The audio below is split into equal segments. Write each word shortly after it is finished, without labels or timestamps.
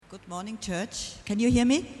Good morning, church. Can you hear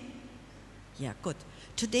me? Yeah, good.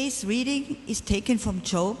 Today's reading is taken from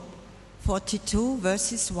Job 42,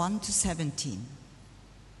 verses 1 to 17.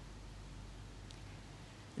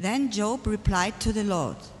 Then Job replied to the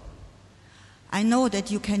Lord, I know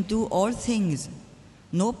that you can do all things.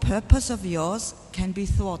 No purpose of yours can be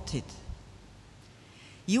thwarted.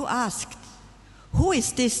 You asked, who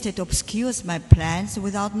is this that obscures my plans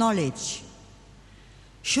without knowledge?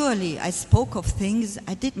 Surely I spoke of things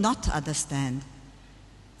I did not understand,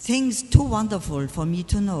 things too wonderful for me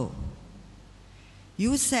to know.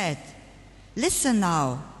 You said, listen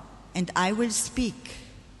now, and I will speak.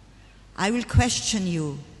 I will question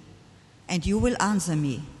you, and you will answer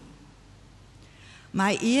me.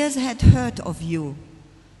 My ears had heard of you,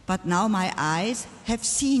 but now my eyes have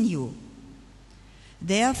seen you.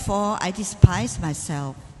 Therefore I despise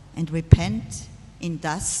myself and repent in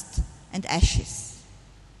dust and ashes.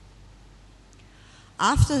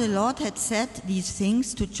 After the Lord had said these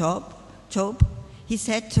things to Job, he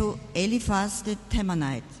said to Eliphaz the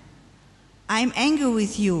Temanite, I am angry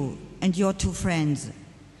with you and your two friends,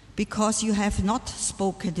 because you have not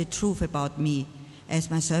spoken the truth about me, as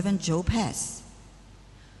my servant Job has.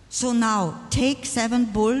 So now take 7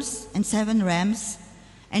 bulls and 7 rams,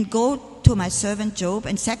 and go to my servant Job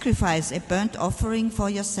and sacrifice a burnt offering for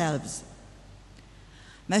yourselves.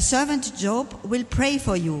 My servant Job will pray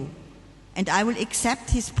for you, and I will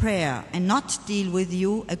accept his prayer and not deal with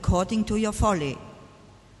you according to your folly.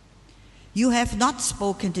 You have not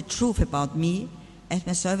spoken the truth about me, as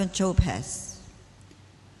my servant Job has.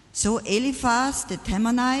 So Eliphaz the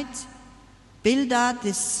Temanite, Bildad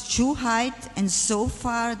the Shuhite, and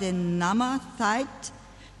Zophar the Naamathite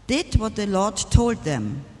did what the Lord told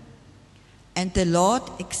them, and the Lord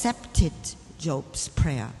accepted Job's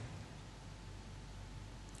prayer.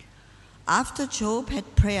 After Job had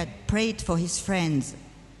prayed for his friends,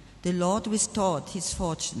 the Lord restored his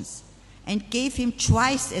fortunes and gave him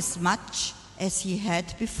twice as much as he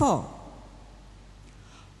had before.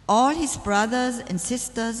 All his brothers and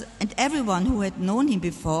sisters and everyone who had known him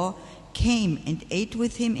before came and ate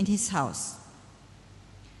with him in his house.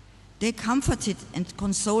 They comforted and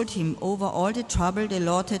consoled him over all the trouble the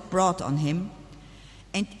Lord had brought on him,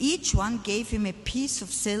 and each one gave him a piece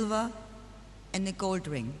of silver and a gold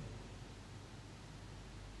ring.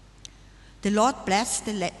 The Lord blessed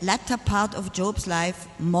the latter part of Job's life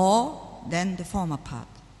more than the former part.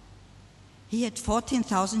 He had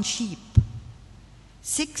 14,000 sheep,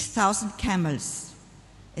 6,000 camels,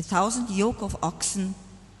 1,000 yoke of oxen,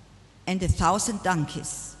 and 1,000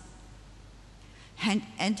 donkeys.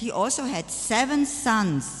 And he also had 7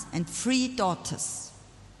 sons and 3 daughters.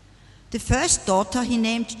 The first daughter he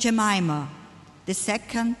named Jemimah, the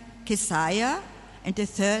second Keziah, and the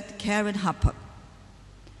third Keren-Happuch.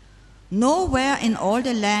 Nowhere in all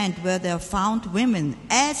the land were there found women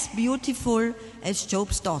as beautiful as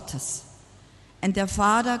Job's daughters, and their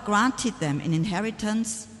father granted them an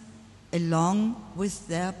inheritance along with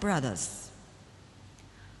their brothers.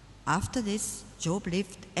 After this, Job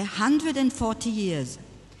lived 140 years.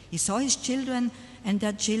 He saw his children and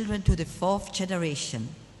their children to the 4th generation.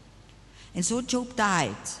 And so Job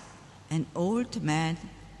died, an old man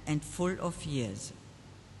and full of years.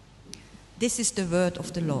 This is the word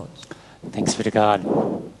of the Lord. Thanks be to God.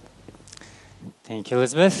 Thank you,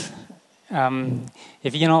 Elizabeth.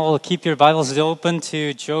 If you can all keep your Bibles open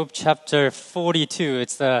to Job chapter 42.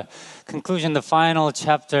 It's the conclusion, the final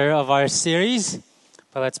chapter of our series.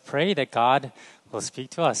 But let's pray that God will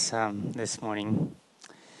speak to us this morning.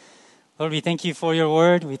 Lord, we thank you for your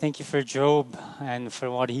word. We thank you for Job and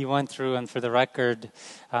for what he went through and for the record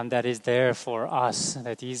that is there for us,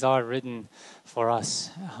 that these are written for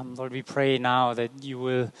us. Lord, we pray now that you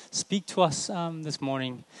will speak to us this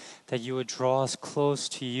morning, that you would draw us close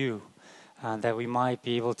to you, that we might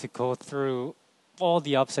be able to go through all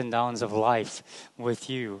the ups and downs of life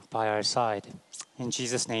with you by our side. In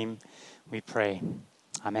Jesus' name we pray.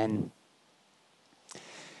 Amen.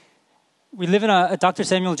 We live in Dr.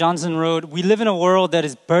 Samuel Johnson wrote, we live in a world that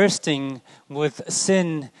is bursting with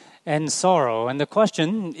sin and sorrow. And the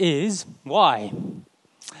question is, why?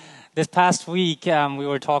 This past week, we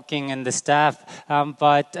were talking in the staff,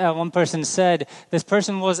 but one person said, this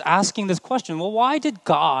person was asking this question, well, why did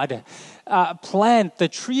God plant the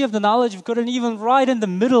tree of the knowledge of good and evil right in the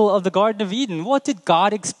middle of the Garden of Eden? What did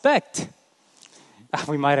God expect?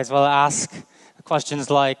 We might as well ask questions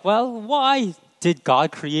like, well, why did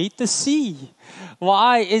God create the sea?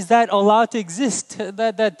 Why is that allowed to exist?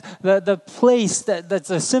 The place that's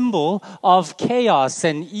a symbol of chaos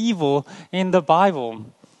and evil in the Bible.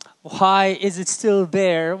 Why is it still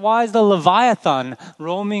there? Why is the Leviathan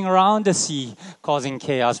roaming around the sea causing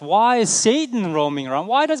chaos? Why is Satan roaming around?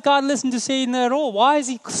 Why does God listen to Satan at all? Why is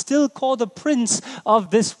he still called the prince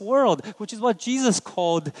of this world, which is what Jesus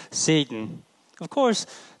called Satan? Of course,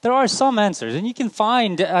 there are some answers, and you can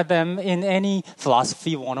find them in any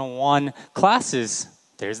Philosophy 101 classes.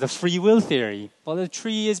 There's the free will theory. Well, the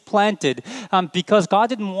tree is planted because God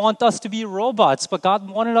didn't want us to be robots, but God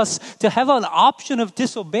wanted us to have an option of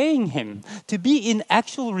disobeying Him, to be in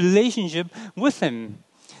actual relationship with Him.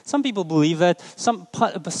 Some people believe that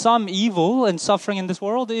some evil and suffering in this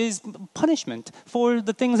world is punishment for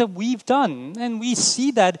the things that we've done. And we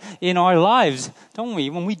see that in our lives, don't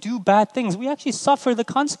we? When we do bad things, we actually suffer the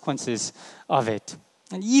consequences of it.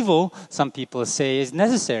 And evil, some people say, is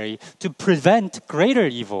necessary to prevent greater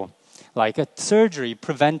evil, like a surgery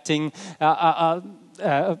preventing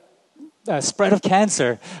spread of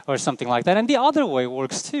cancer or something like that. And the other way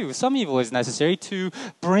works too. Some evil is necessary to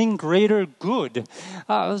bring greater good.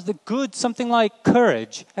 The good, something like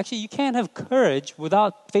courage. Actually, you can't have courage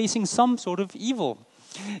without facing some sort of evil.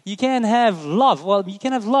 You can have love. Well, you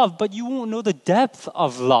can have love, but you won't know the depth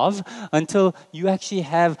of love until you actually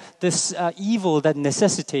have this evil that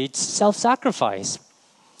necessitates self-sacrifice.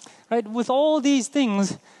 Right? With all these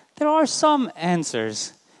things, there are some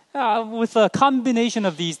answers. With a combination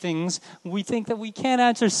of these things, we think that we can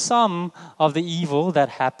answer some of the evil that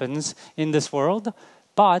happens in this world.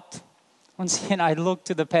 But once again, I look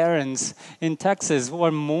to the parents in Texas who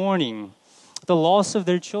are mourning the loss of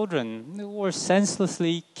their children who were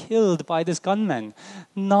senselessly killed by this gunman.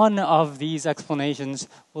 None of these explanations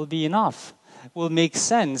will be enough, will make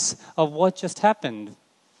sense of what just happened.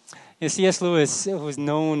 C.S. Lewis was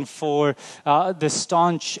known for the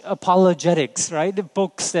staunch apologetics, right? The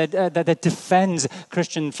books that defends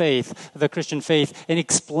Christian faith, the Christian faith, and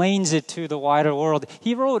explains it to the wider world.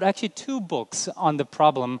 He wrote actually 2 books on the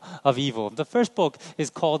problem of evil. The first book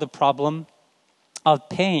is called The Problem of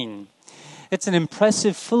Pain. It's an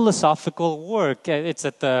impressive philosophical work. It's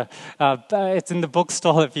in the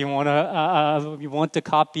bookstall if you want a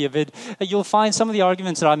copy of it. You'll find some of the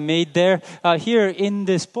arguments that I made there here in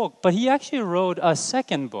this book. But he actually wrote a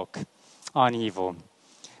second book on evil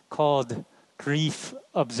called Grief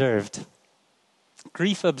Observed.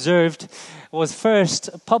 Grief Observed was first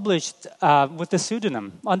published with a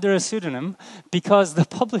pseudonym, under a pseudonym, because the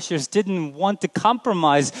publishers didn't want to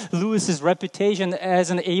compromise Lewis's reputation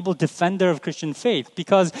as an able defender of Christian faith.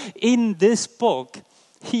 Because in this book,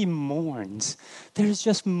 he mourns. There's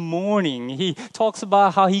just mourning. He talks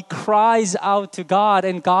about how he cries out to God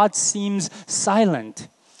and God seems silent.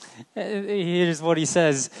 Here's what he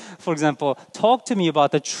says. For example, talk to me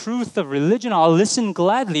about the truth of religion. I'll listen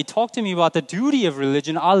gladly. Talk to me about the duty of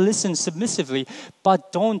religion. I'll listen submissively.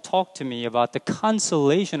 But don't talk to me about the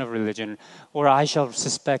consolation of religion, or I shall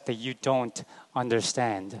suspect that you don't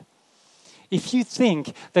understand. If you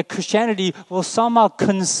think that Christianity will somehow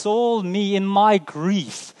console me in my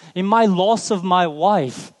grief, in my loss of my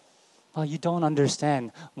wife, well, you don't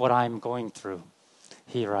understand what I'm going through,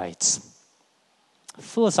 he writes.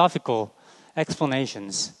 Philosophical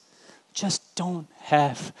explanations just don't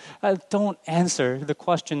answer the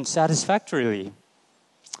question satisfactorily.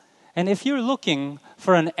 And if you're looking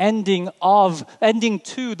for an ending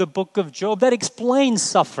to the book of Job that explains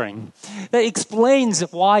suffering, that explains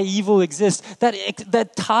why evil exists,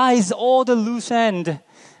 that ties all the loose end,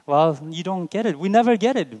 well, you don't get it. We never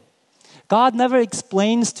get it. God never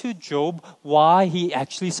explains to Job why he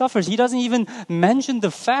actually suffers. He doesn't even mention the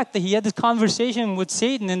fact that he had this conversation with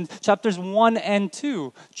Satan in chapters 1 and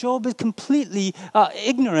 2. Job is completely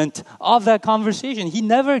ignorant of that conversation. He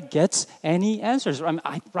never gets any answers.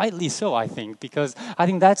 Rightly so, I think, because I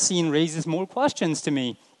think that scene raises more questions to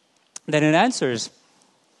me than it answers.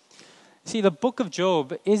 See, the book of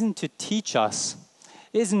Job isn't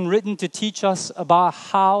written to teach us about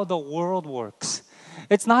how the world works.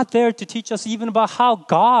 It's not there to teach us even about how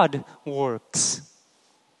God works.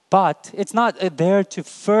 But it's not there to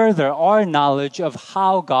further our knowledge of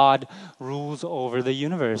how God rules over the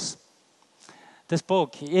universe. This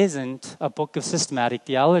book isn't a book of systematic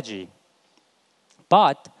theology.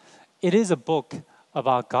 But it is a book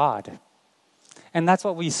about God. And that's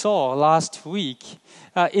what we saw last week.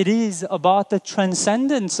 It is about the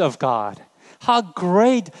transcendence of God. How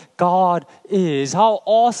great God is, how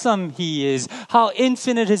awesome He is, how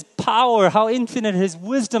infinite His power, how infinite His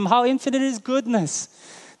wisdom, how infinite His goodness.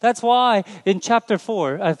 That's why in chapter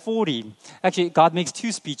 40, actually God makes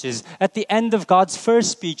 2 speeches. At the end of God's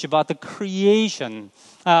first speech about the creation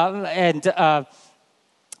about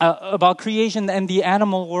creation and the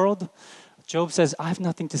animal world, Job says, I have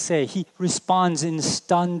nothing to say. He responds in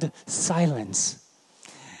stunned silence.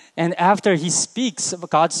 And after he speaks,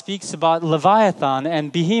 God speaks about Leviathan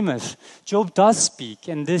and Behemoth. Job does speak,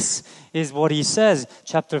 and this is what he says,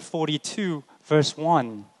 chapter 42, verse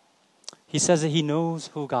 1. He says that he knows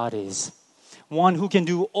who God is, one who can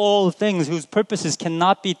do all things, whose purposes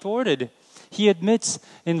cannot be thwarted. He admits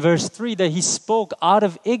in verse 3 that he spoke out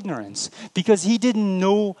of ignorance because he didn't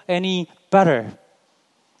know any better.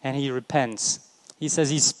 And he repents. He says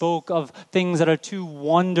he spoke of things that are too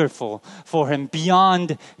wonderful for him,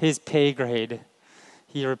 beyond his pay grade.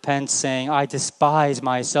 He repents, saying, I despise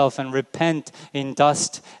myself and repent in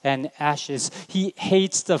dust and ashes. He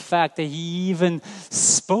hates the fact that he even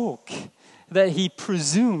spoke, that he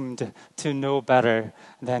presumed to know better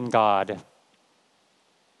than God.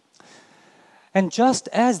 And just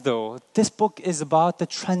as though this book is about the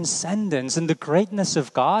transcendence and the greatness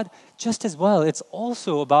of God, just as well, it's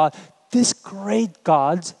also about this great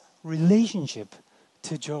God's relationship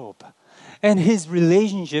to Job and his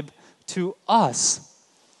relationship to us.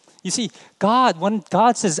 You see, God, when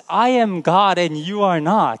God says, I am God and you are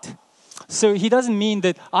not, so he doesn't mean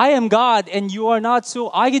that I am God and you are not, so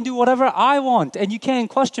I can do whatever I want and you can't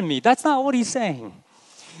question me. That's not what he's saying.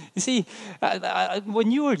 You see,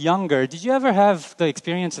 when you were younger, did you ever have the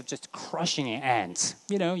experience of just crushing ants?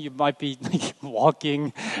 You know, you might be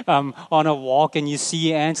walking on a walk and you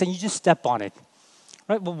see ants and you just step on it.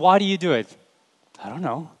 Right? Well, why do you do it? I don't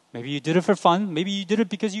know. Maybe you did it for fun. Maybe you did it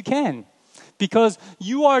because you can. Because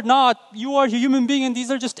you are a human being and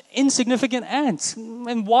these are just insignificant ants.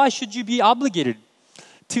 And why should you be obligated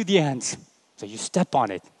to the ants? So you step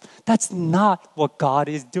on it. That's not what God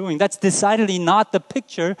is doing. That's decidedly not the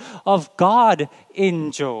picture of God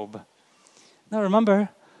in Job. Now remember,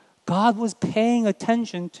 God was paying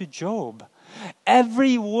attention to Job.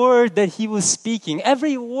 Every word that he was speaking,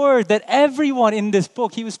 every word that everyone in this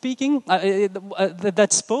book he was speaking, that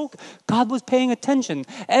spoke, God was paying attention.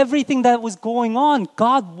 Everything that was going on,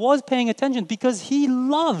 God was paying attention because he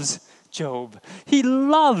loves Job. He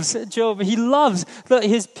loves Job. He loves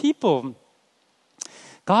his people.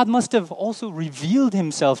 God must have also revealed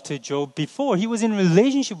himself to Job before. He was in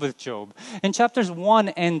relationship with Job. In chapters 1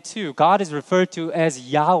 and 2, God is referred to as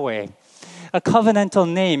Yahweh, a covenantal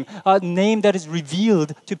name, a name that is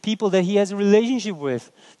revealed to people that he has a relationship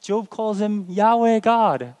with. Job calls him Yahweh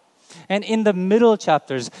God. And in the middle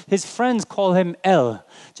chapters, his friends call him El,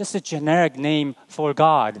 just a generic name for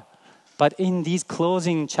God. But in these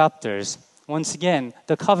closing chapters, once again,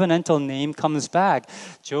 the covenantal name comes back.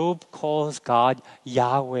 Job calls God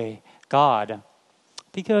Yahweh, God,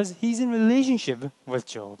 because he's in relationship with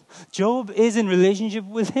Job. Job is in relationship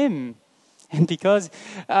with him, and because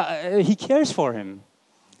he cares for him.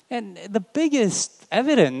 And the biggest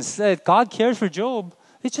evidence that God cares for Job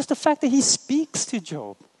is just the fact that he speaks to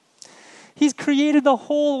Job. He's created the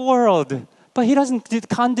whole world, but he doesn't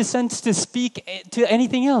condescend to speak to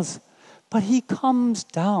anything else. But he comes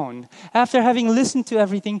down. After having listened to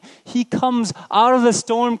everything, he comes out of the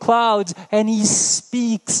storm clouds and he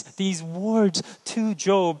speaks these words to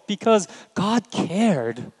Job because God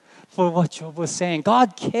cared for what Job was saying.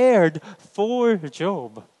 God cared for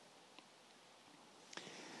Job.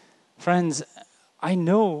 Friends, I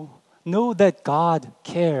know that God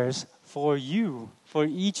cares for you, for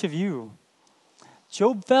each of you.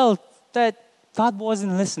 Job felt that God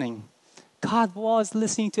wasn't listening. God was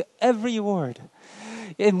listening to every word.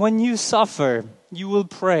 And when you suffer, you will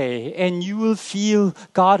pray and you will feel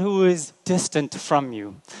God who is distant from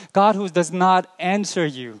you, God who does not answer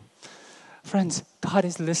you. Friends, God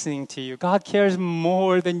is listening to you. God cares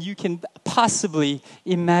more than you can possibly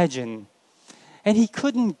imagine. And he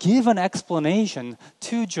couldn't give an explanation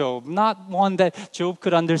to Job, not one that Job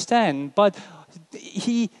could understand, but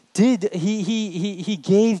he did. He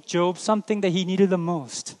gave Job something that he needed the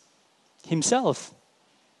most. Himself.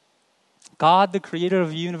 God, the creator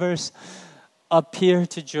of the universe,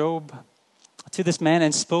 appeared to Job, to this man,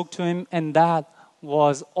 and spoke to him, and that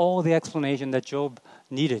was all the explanation that Job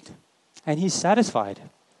needed. And he's satisfied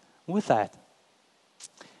with that.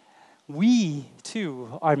 We,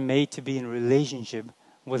 too, are made to be in relationship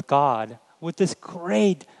with God, with this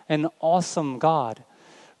great and awesome God.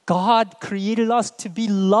 God created us to be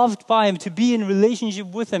loved by Him, to be in relationship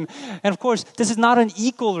with Him. And of course, this is not an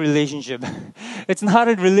equal relationship. It's not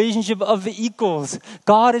a relationship of equals.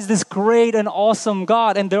 God is this great and awesome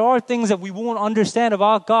God. And there are things that we won't understand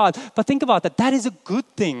about God. But think about that. That is a good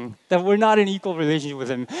thing that we're not in equal relationship with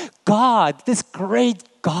Him. God, this great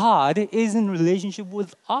God, is in relationship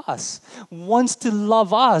with us, wants to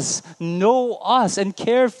love us, know us, and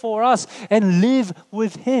care for us, and live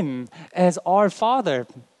with Him as our Father.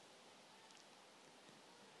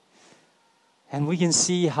 And we can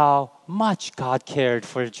see how much God cared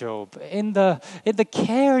for Job in the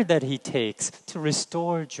care that he takes to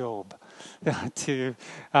restore Job, to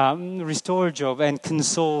restore Job and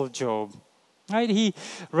console Job. Right? He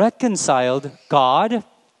reconciled God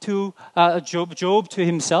to Job to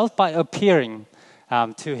himself by appearing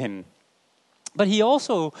to him. But he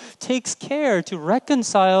also takes care to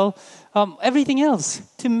reconcile everything else,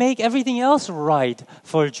 to make everything else right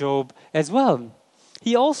for Job as well.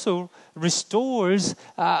 He also restores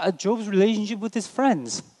Job's relationship with his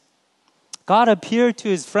friends. God appeared to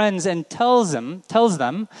his friends and tells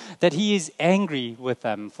them that he is angry with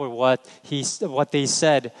them for what they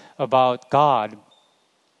said about God.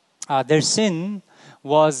 Their sin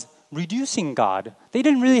was reducing God. They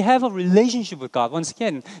didn't really have a relationship with God. Once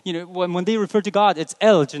again, when they refer to God, it's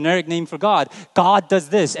El, generic name for God. God does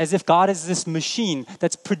this, as if God is this machine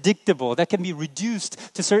that's predictable, that can be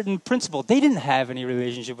reduced to certain principle. They didn't have any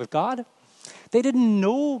relationship with God. They didn't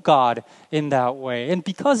know God in that way. And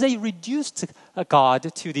because they reduced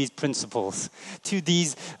God to these principles, to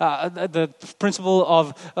these the principle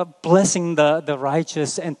of blessing the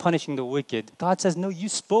righteous and punishing the wicked, God says, no, you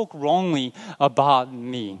spoke wrongly about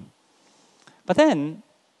me. But then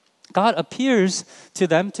God appears to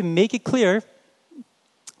them to make it clear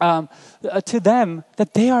to them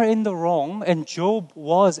that they are in the wrong and Job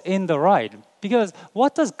was in the right. Because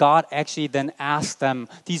what does God actually then ask them,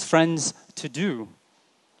 these friends, to do?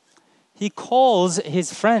 He calls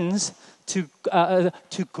his friends to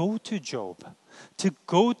go to Job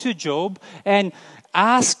and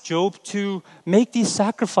ask Job to make these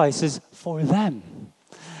sacrifices for them.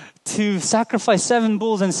 To sacrifice 7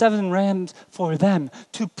 bulls and 7 rams for them,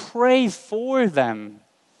 to pray for them.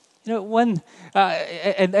 And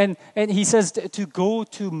he says to go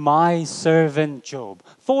to my servant Job.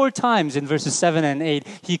 4 times in verses 7 and 8,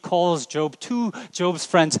 he calls Job to Job's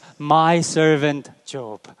friends, my servant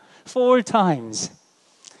Job. 4 times.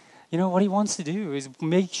 What he wants to do is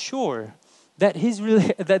make sure that his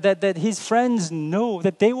friends know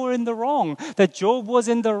that they were in the wrong, that Job was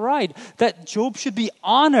in the right, that Job should be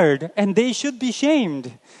honored and they should be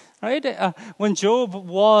shamed. Right? When Job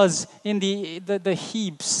was in the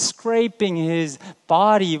heaps, scraping his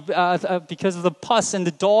body because of the pus, and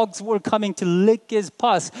the dogs were coming to lick his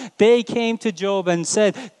pus, they came to Job and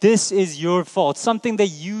said, this is your fault, something that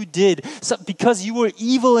you did, because you were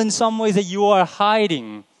evil in some ways that you are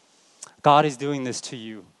hiding. God is doing this to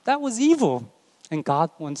you. That was evil. And God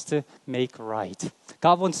wants to make right.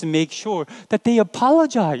 God wants to make sure that they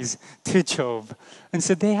apologize to Job. And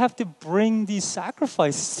so they have to bring these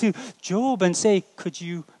sacrifices to Job and say, could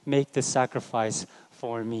you make the sacrifice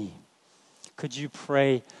for me? Could you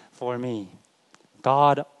pray for me?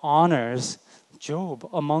 God honors Job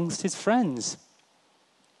amongst his friends.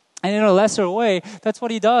 And in a lesser way, that's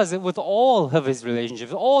what he does with all of his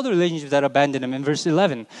relationships, all the relationships that abandoned him. In verse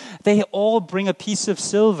 11, they all bring a piece of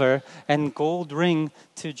silver and gold ring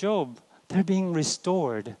to Job. They're being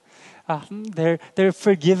restored. They're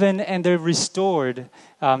forgiven and they're restored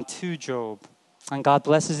to Job. And God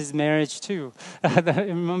blesses his marriage too.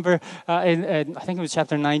 Remember, I think it was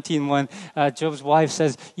chapter 19 when Job's wife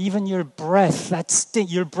says, even your breath,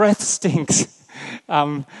 your breath stinks.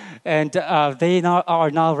 They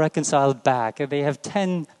are now reconciled back. They have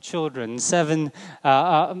 10 children, 7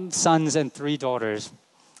 sons and 3 daughters.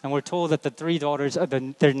 And we're told that the 3 daughters,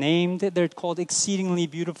 they're named, they're called exceedingly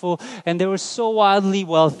beautiful, and they were so wildly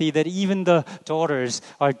wealthy that even the daughters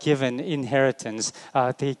are given inheritance.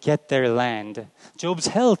 They get their land. Job's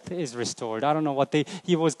health is restored. I don't know what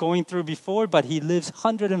he was going through before, but he lives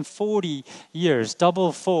 140 years,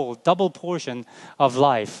 double portion of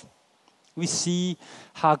life. We see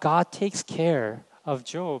how God takes care of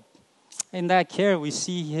Job. In that care, we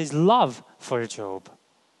see his love for Job.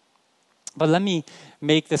 But let me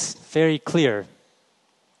make this very clear.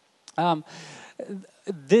 About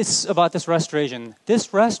this restoration.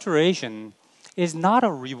 This restoration is not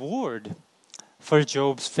a reward for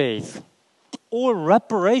Job's faith or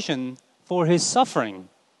reparation for his suffering.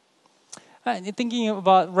 Thinking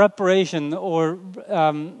about reparation or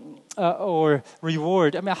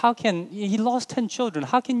reward, he lost 10 children.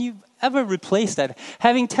 How can you ever replace that?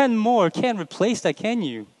 Having 10 more can't replace that, can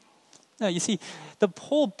you? No, you see, the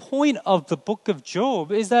whole point of the book of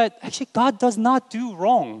Job is that actually God does not do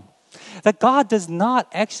wrong. That God does not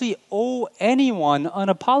actually owe anyone an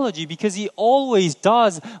apology because he always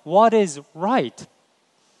does what is right.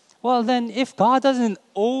 Well, then if God doesn't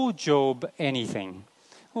owe Job anything,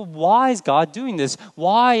 well, why is God doing this?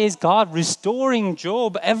 Why is God restoring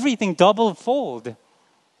Job everything double-fold?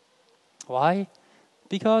 Why?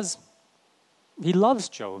 Because he loves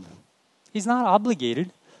Job. He's not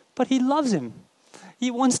obligated, but he loves him.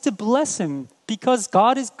 He wants to bless him because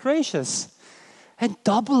God is gracious. And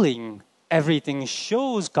doubling everything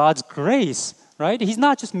shows God's grace, right? He's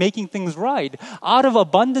not just making things right. Out of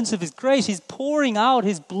abundance of his grace, he's pouring out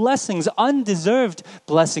his blessings, undeserved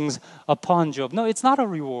blessings upon Job. No, it's not a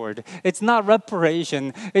reward. It's not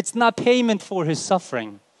reparation. It's not payment for his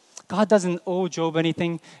suffering. God doesn't owe Job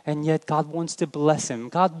anything, and yet God wants to bless him.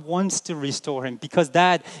 God wants to restore him because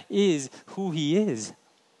that is who he is.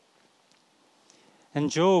 And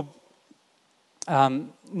Job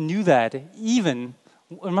knew that even,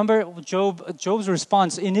 remember Job's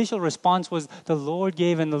response, initial response was, the Lord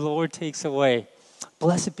gave and the Lord takes away.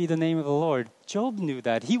 Blessed be the name of the Lord. Job knew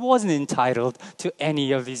that. He wasn't entitled to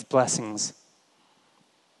any of these blessings.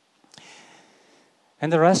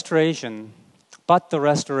 And the restoration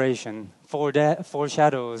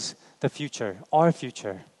foreshadows the future, our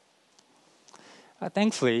future.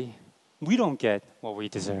 Thankfully, we don't get what we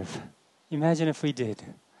deserve. Imagine if we did.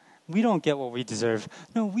 We don't get what we deserve.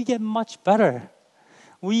 No, we get much better.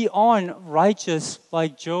 We aren't righteous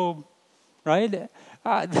like Job, right?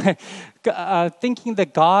 Thinking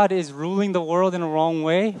that God is ruling the world in a wrong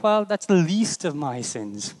way, well, that's the least of my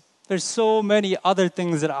sins. There's so many other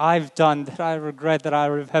things that I've done that I regret, that I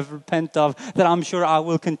have repented of, that I'm sure I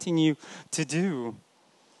will continue to do.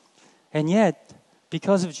 And yet,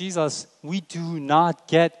 because of Jesus, we do not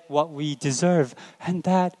get what we deserve. And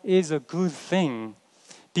that is a good thing.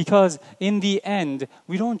 Because in the end,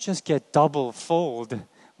 we don't just get double-fold.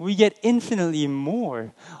 We get infinitely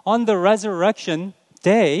more. On the resurrection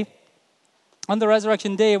day, when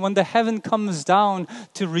the heaven comes down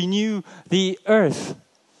to renew the earth,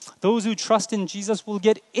 those who trust in Jesus will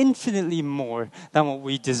get infinitely more than what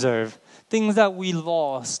we deserve. Things that we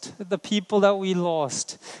lost, the people that we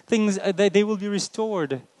lost, things that they will be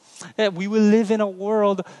restored. We will live in a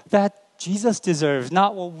world that Jesus deserves,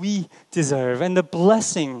 not what we deserve. And the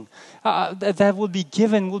blessing that will be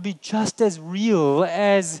given will be just as real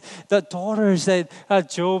as the daughters that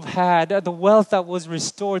Job had, the wealth that was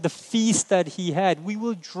restored, the feast that he had. We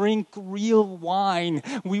will drink real wine.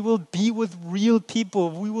 We will be with real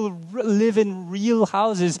people. We will live in real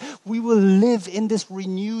houses. We will live in this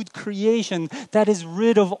renewed creation that is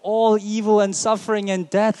rid of all evil and suffering and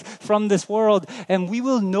death from this world. And we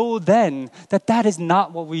will know then that that is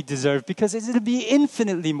not what we deserve, because it will be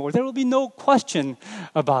infinitely more. There will be no question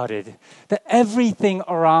about it. That everything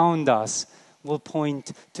around us will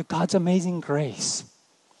point to God's amazing grace.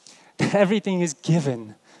 That everything is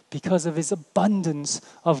given because of his abundance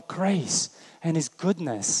of grace and his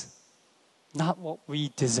goodness, not what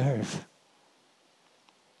we deserve.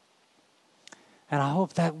 And I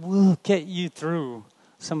hope that will get you through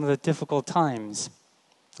some of the difficult times,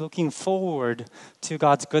 looking forward to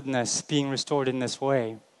God's goodness being restored in this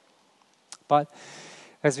way. But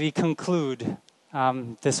as we conclude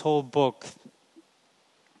this whole book,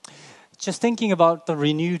 just thinking about the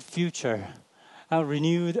renewed future, a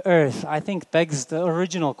renewed earth, I think begs the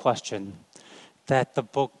original question that the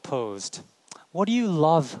book posed. What do you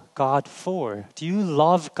love God for? Do you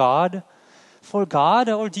love God for God,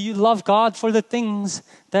 or do you love God for the things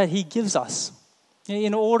that he gives us?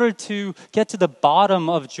 In order to get to the bottom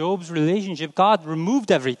of Job's relationship, God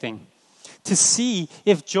removed everything to see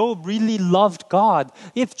if Job really loved God,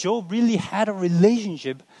 if Job really had a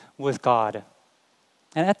relationship with God.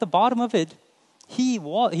 And at the bottom of it, he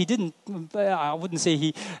didn't, I wouldn't say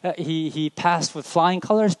he passed with flying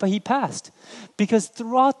colors, but he passed. Because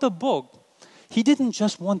throughout the book, he didn't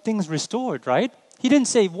just want things restored, right? He didn't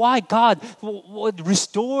say, why God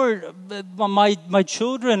restore my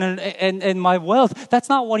children and my wealth. That's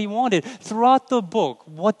not what he wanted. Throughout the book,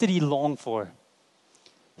 what did he long for?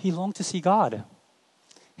 He longed to see God.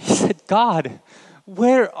 He said, God,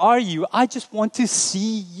 where are you? I just want to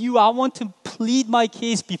see you. I want to plead my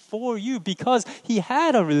case before you, because he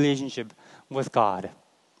had a relationship with God.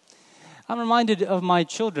 I'm reminded of my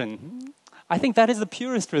children. I think that is the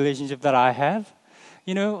purest relationship that I have.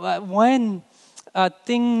 You know, when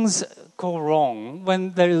things go wrong,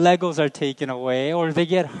 when their Legos are taken away or they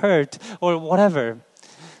get hurt or whatever,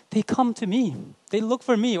 they come to me. They look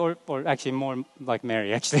for me, or actually more like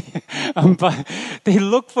Mary, actually. But they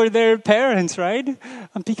look for their parents, right?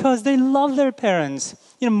 Because they love their parents.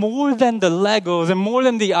 You know, more than the Legos and more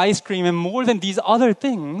than the ice cream and more than these other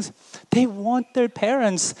things, they want their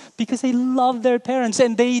parents because they love their parents,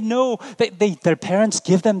 and they know that their parents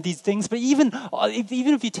give them these things. But even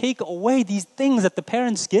if you take away these things that the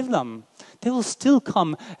parents give them, they will still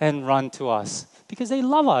come and run to us because they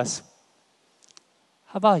love us.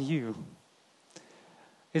 How about you?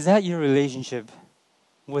 Is that your relationship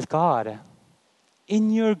with God?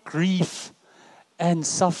 In your grief and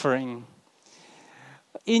suffering,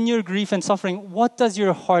 In your grief and suffering, what does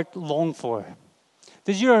your heart long for?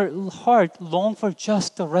 Does your heart long for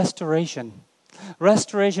just the restoration?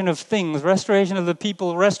 Restoration of things, restoration of the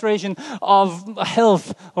people, restoration of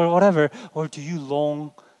health or whatever? Or do you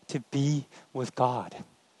long to be with God?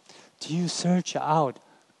 Do you search out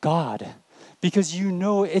God? Because you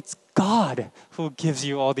know it's God who gives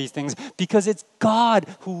you all these things. Because it's God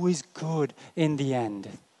who is good in the end.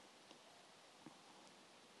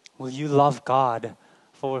 Will you love God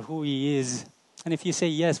for who He is? And if you say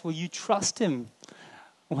yes, will you trust Him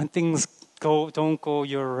when things don't go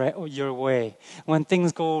your way? When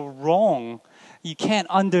things go wrong, you can't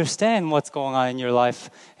understand what's going on in your life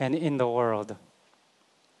and in the world.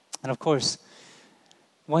 And of course,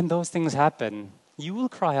 when those things happen, you will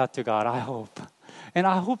cry out to God, I hope. And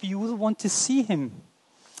I hope you will want to see Him.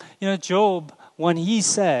 You know, Job, when he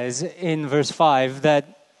says in verse 5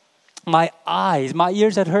 that my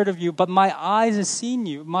ears had heard of you, but my eyes have seen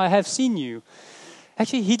you.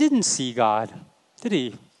 Actually, he didn't see God, did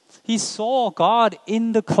he? He saw God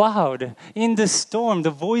in the cloud, in the storm,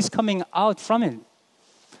 the voice coming out from it.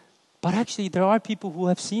 But actually, there are people who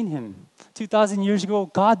have seen Him. 2,000 years ago,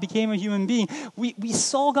 God became a human being. We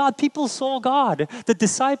saw God. People saw God. The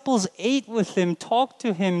disciples ate with Him, talked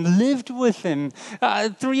to Him, lived with Him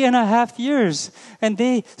 3.5 years. And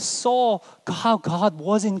they saw how God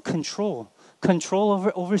was in control.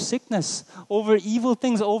 Control over sickness, over evil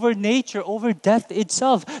things, over nature, over death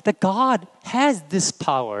itself. That God has this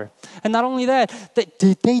power. And not only that,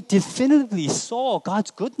 they definitively saw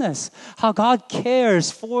God's goodness. How God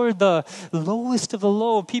cares for the lowest of the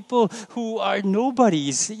low. People who are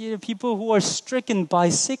nobodies. People who are stricken by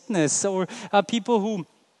sickness. Or people who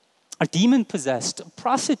are demon-possessed.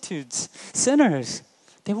 Prostitutes. Sinners.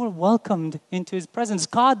 They were welcomed into His presence.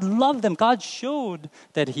 God loved them. God showed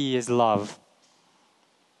that He is love.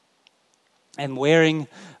 And wearing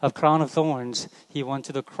a crown of thorns, He went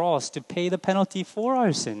to the cross to pay the penalty for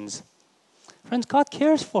our sins. Friends, God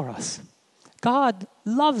cares for us. God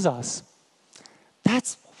loves us.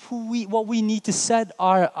 That's what we need to set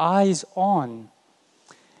our eyes on.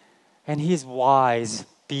 And He is wise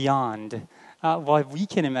beyond what we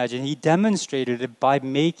can imagine. He demonstrated it by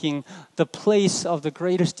making the place of the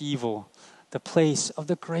greatest evil, the place of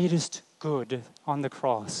the greatest good on the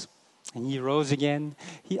cross. And He rose again.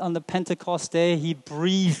 On the Pentecost day, He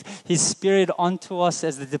breathed His Spirit onto us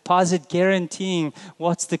as the deposit guaranteeing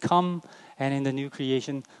what's to come. And in the new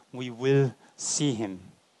creation, we will see Him.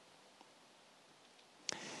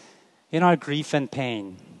 In our grief and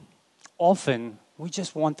pain, often we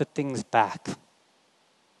just want the things back.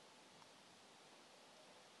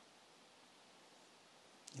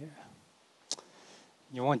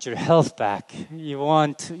 You want your health back. You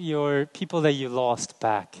want your people that you lost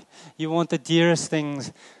back. You want the dearest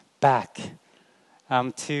things back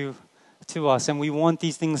to us. And we want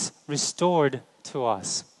these things restored to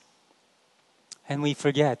us. And we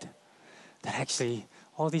forget that actually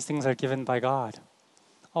all these things are given by God.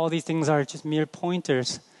 All these things are just mere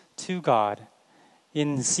pointers to God.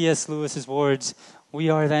 In C.S. Lewis's words, we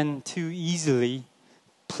are then too easily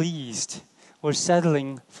pleased. We're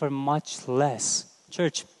settling for much less.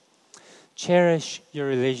 Church, cherish your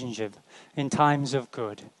relationship in times of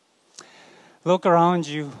good. Look around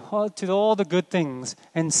you to all the good things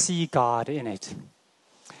and see God in it.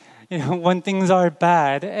 You know, when things are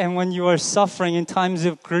bad and when you are suffering in times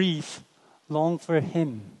of grief, long for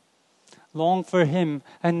Him. Long for Him,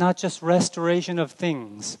 and not just restoration of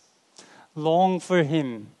things. Long for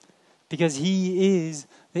Him, because He is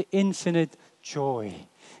the infinite joy.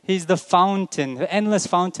 He's the fountain, the endless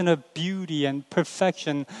fountain of beauty and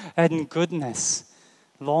perfection and goodness.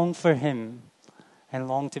 Long for Him and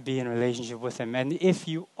long to be in relationship with Him. And if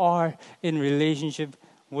you are in relationship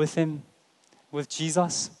with Him, with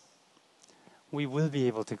Jesus, we will be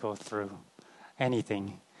able to go through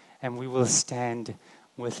anything and we will stand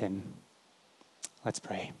with Him. Let's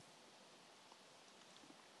pray.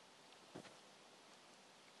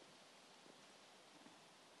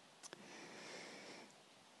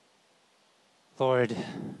 Lord,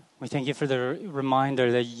 we thank You for the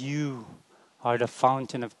reminder that You are the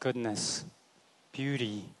fountain of goodness,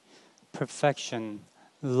 beauty, perfection,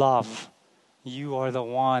 love. You are the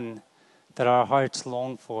one that our hearts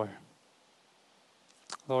long for.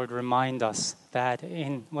 Lord, remind us that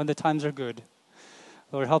when the times are good,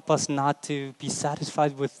 Lord, help us not to be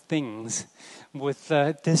satisfied with things, with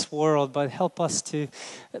this world, but help us to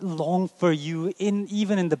long for You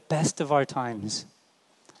even in the best of our times.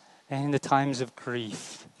 And in the times of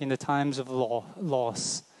grief, in the times of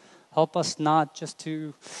loss, help us not just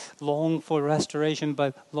to long for restoration,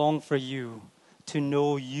 but long for You, to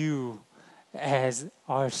know You as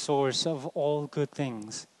our source of all good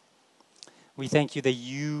things. We thank you that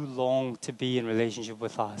you long to be in relationship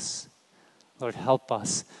with us. Lord, help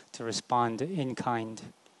us to respond in kind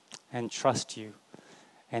and trust you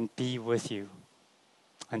and be with you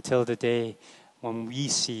until the day when we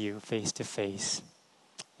see you face to face.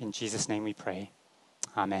 In Jesus' name we pray.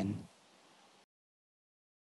 Amen.